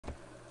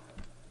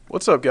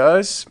What's up,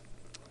 guys?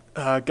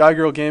 Guy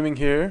Girl Gaming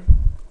here,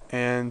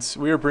 and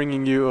we are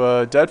bringing you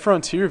a Dead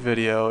Frontier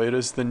video. It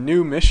is the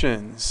new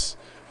missions,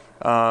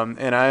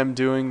 and I am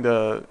doing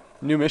the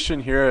new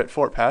mission here at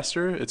Fort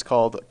Pastor. It's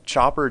called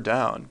Chopper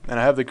Down, and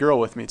I have the girl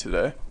with me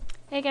today.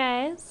 Hey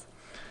guys.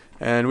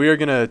 And we are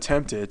going to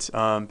attempt it.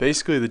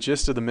 Basically, the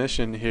gist of the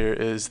mission here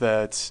is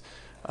that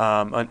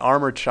an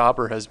armored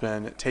chopper has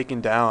been taken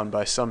down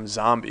by some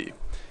zombie.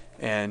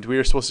 And we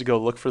are supposed to go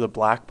look for the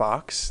black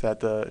box that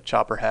the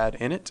chopper had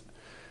in it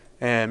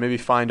and maybe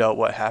find out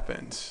what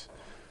happened.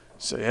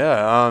 So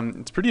yeah,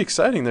 it's pretty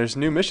exciting. There's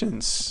new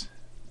missions.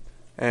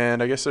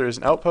 And I guess there's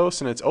an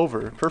outpost and it's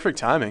over. Perfect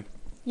timing.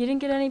 You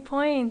didn't get any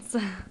points.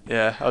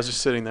 Yeah, I was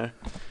just sitting there.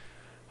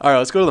 Alright,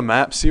 let's go to the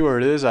map, see where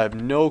it is. I have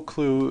no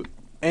clue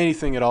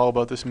anything at all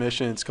about this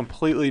mission. It's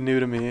completely new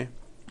to me.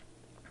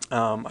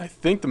 I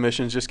think the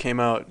missions just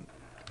came out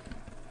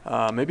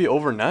maybe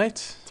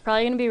overnight. It's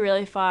probably going to be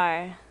really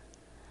far.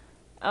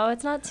 Oh,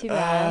 it's not too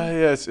bad.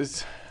 Yeah,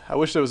 it's. I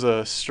wish there was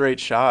a straight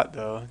shot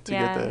though to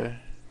Yeah. get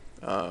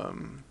there.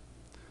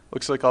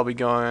 Looks like I'll be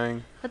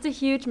going. That's a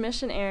huge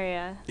mission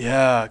area.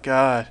 Yeah,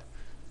 God,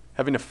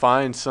 having to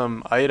find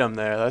some item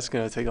there. That's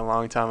gonna take a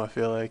long time. I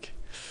feel like.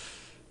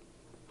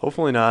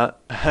 Hopefully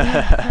not.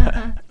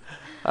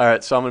 All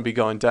right, so I'm gonna be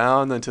going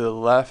down, then to the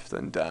left,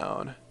 then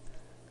down,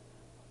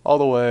 all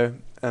the way,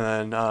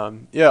 and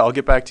then yeah, I'll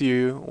get back to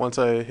you once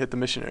I hit the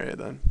mission area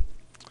then.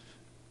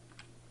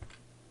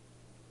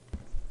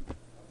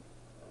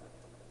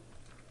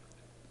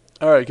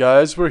 Alright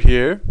guys, we're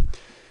here.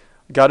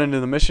 Got into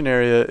the mission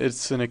area.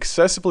 It's an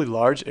excessively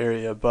large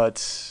area,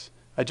 but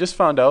I just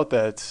found out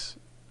that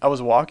I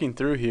was walking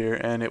through here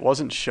and it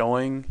wasn't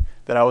showing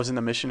that I was in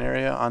the mission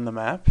area on the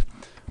map.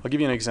 I'll give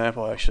you an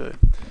example actually.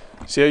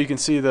 See how you can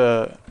see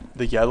the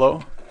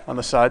yellow on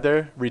the side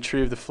there?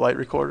 Retrieve the flight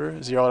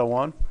recorder, 0 out of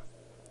 1.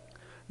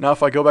 Now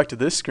if I go back to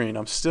this screen,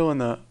 I'm still in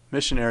the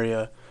mission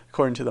area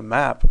according to the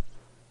map.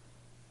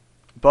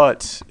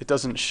 But it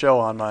doesn't show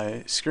on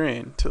my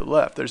screen to the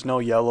left. There's no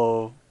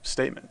yellow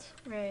statement.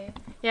 Right.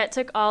 Yeah, it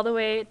took all the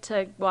way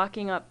to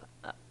walking up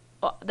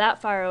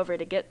that far over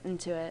to get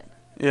into it.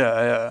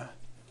 Yeah.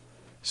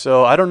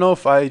 So I don't know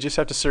if I just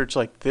have to search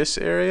like this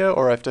area,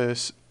 or if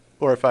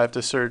I have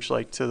to search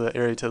like to the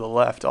area to the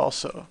left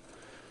also.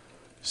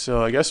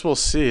 So I guess we'll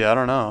see. I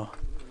don't know.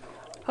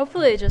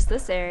 Hopefully just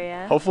this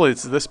area. Hopefully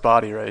it's this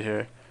body right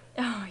here.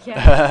 Oh,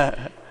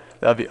 yeah.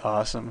 That'd be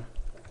awesome.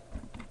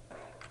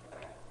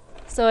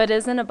 So it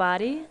isn't a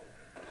body?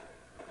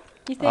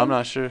 You think? I'm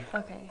not sure.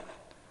 Okay.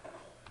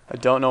 I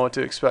don't know what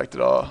to expect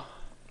at all.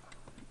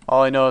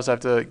 All I know is I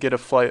have to get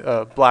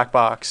a black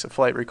box, a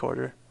flight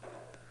recorder.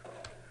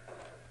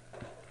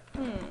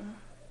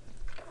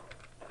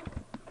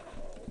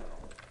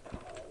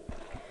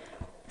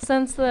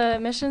 Since the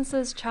mission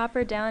says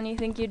chopper down, you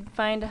think you'd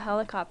find a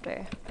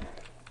helicopter?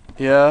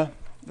 Yeah,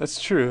 that's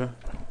true.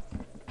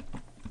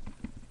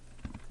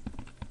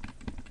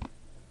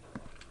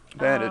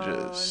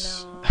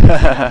 Bandages. Oh,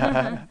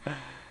 no.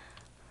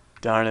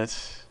 Darn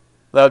it.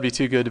 That would be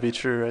too good to be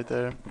true right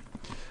there.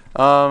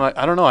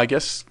 I don't know. I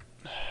guess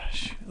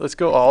let's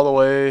go all the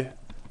way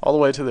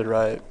to the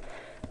right.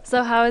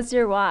 So how was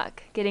your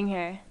walk getting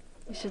here?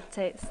 You should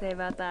say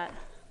about that.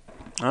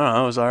 I don't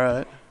know. It was all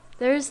right.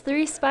 There's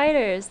 3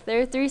 spiders.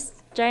 There are 3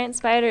 giant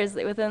spiders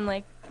within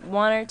like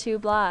 1 or 2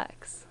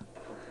 blocks.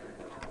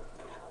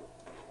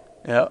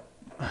 Yep.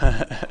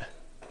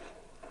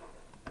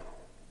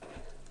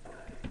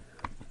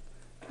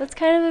 That's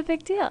kind of a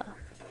big deal.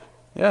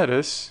 Yeah, it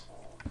is.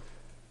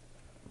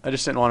 I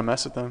just didn't want to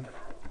mess with them.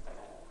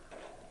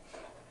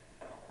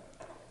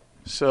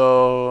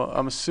 So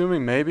I'm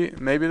assuming maybe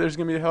there's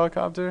gonna be a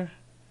helicopter.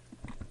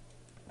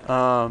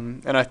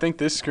 And I think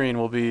this screen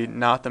will be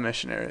not the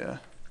mission area.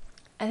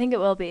 I think it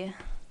will be.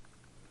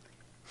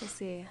 We'll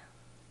see.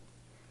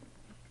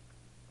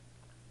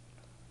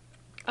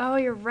 Oh,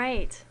 you're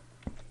right.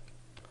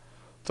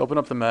 Let's open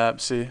up the map.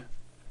 See.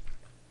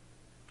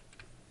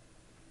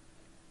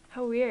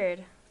 How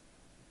weird.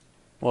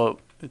 Well,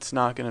 it's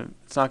not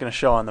gonna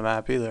show on the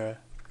map either.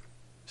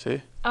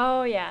 See?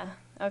 Oh, yeah.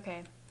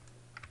 Okay.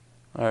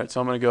 All right. So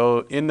I'm gonna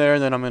go in there,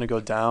 and then I'm gonna go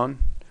down,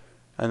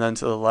 and then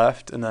to the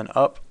left, and then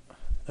up,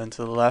 then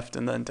to the left,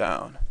 and then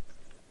down.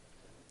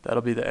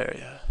 That'll be the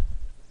area.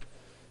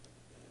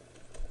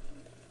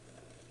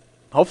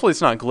 Hopefully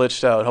it's not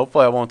glitched out.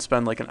 Hopefully I won't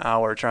spend like an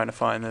hour trying to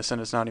find this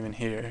and it's not even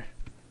here.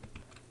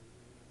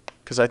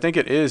 Because I think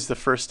it is the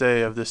first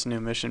day of this new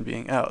mission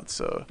being out,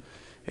 so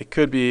it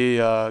could be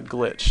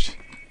glitched.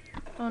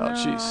 Oh, Oh, no.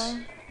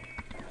 jeez.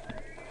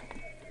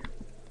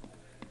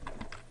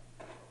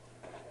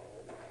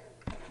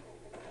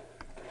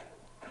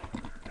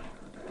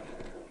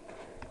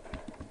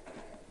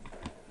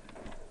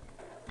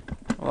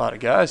 A lot of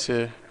guys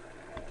here.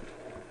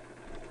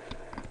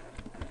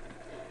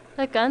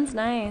 That gun's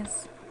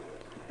nice.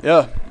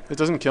 Yeah, it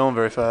doesn't kill them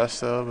very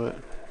fast though, but...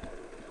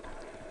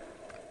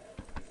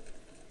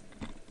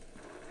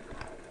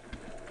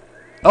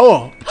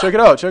 Oh, check it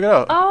out, check it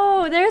out.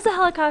 Oh, there's a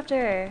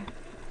helicopter.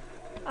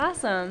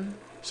 Awesome.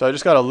 So I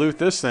just gotta loot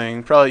this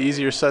thing. Probably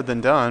easier said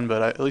than done,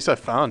 but at least I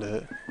found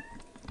it.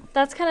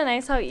 That's kind of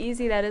nice how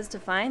easy that is to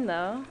find,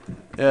 though.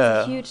 Yeah.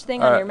 It's a huge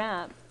thing All on right. your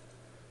map.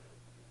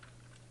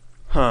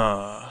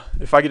 Huh.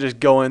 If I could just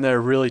go in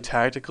there really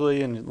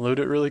tactically and loot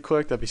it really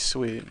quick, that'd be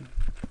sweet.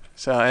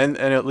 So and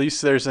at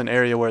least there's an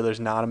area where there's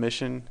not a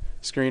mission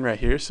screen right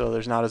here, so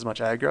there's not as much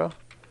aggro.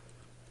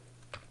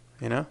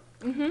 You know?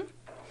 Mhm.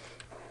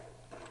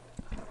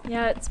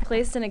 Yeah, it's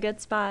placed in a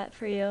good spot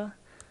for you.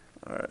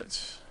 All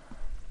right.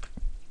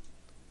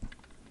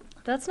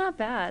 That's not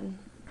bad.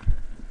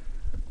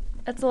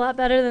 That's a lot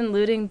better than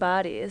looting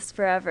bodies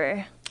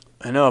forever.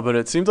 I know, but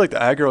it seems like the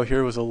aggro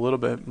here was a little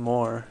bit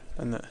more,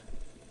 and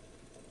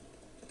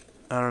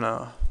I don't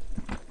know.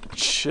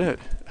 Shit.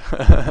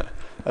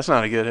 That's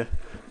not a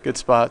good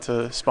spot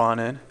to spawn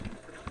in.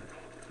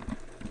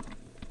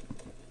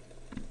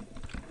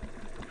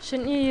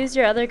 Shouldn't you use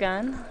your other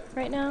gun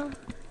right now?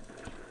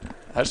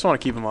 I just want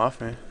to keep them off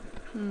me.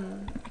 Hmm.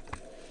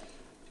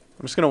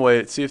 I'm just gonna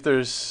wait, see if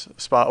there's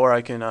a spot where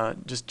I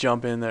can just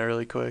jump in there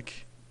really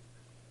quick.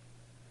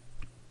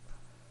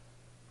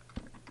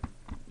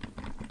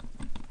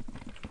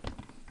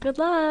 Good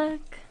luck.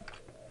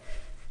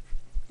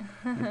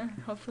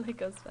 Hopefully it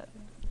goes better.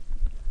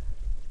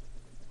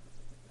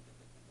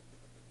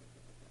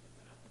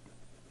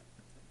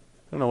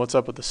 I don't know what's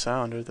up with the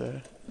sound right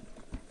there.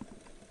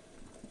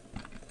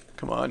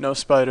 Come on, no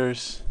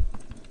spiders.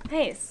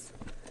 Nice.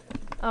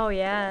 Oh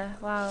yeah,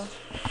 wow.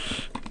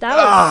 That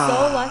was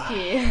so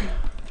lucky.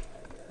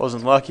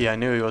 Wasn't lucky, I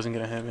knew he wasn't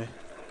gonna hit me.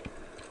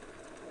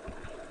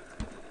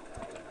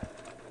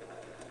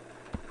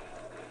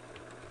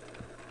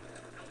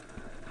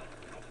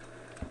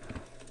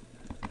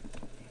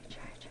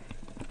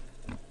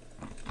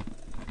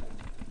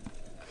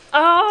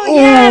 Oh Oh,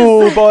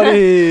 yes!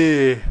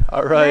 buddy!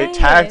 All right, Nice.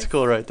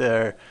 tactical right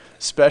there.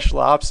 Special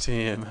ops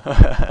team. Good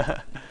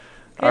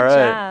All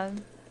right,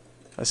 job.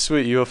 that's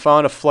sweet. You have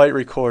found a flight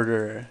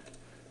recorder.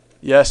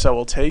 Yes, I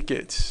will take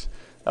it.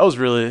 That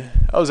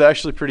was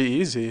actually pretty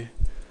easy.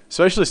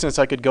 Especially since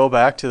I could go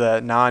back to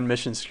that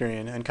non-mission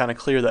screen and kind of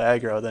clear the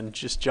aggro, then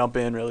just jump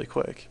in really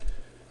quick.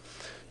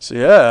 So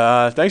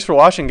yeah, thanks for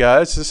watching,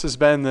 guys. This has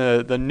been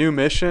the new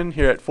mission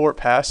here at Fort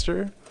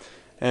Pastor,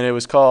 and it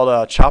was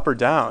called Chopper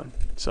Down.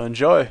 So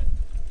enjoy.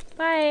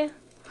 Bye.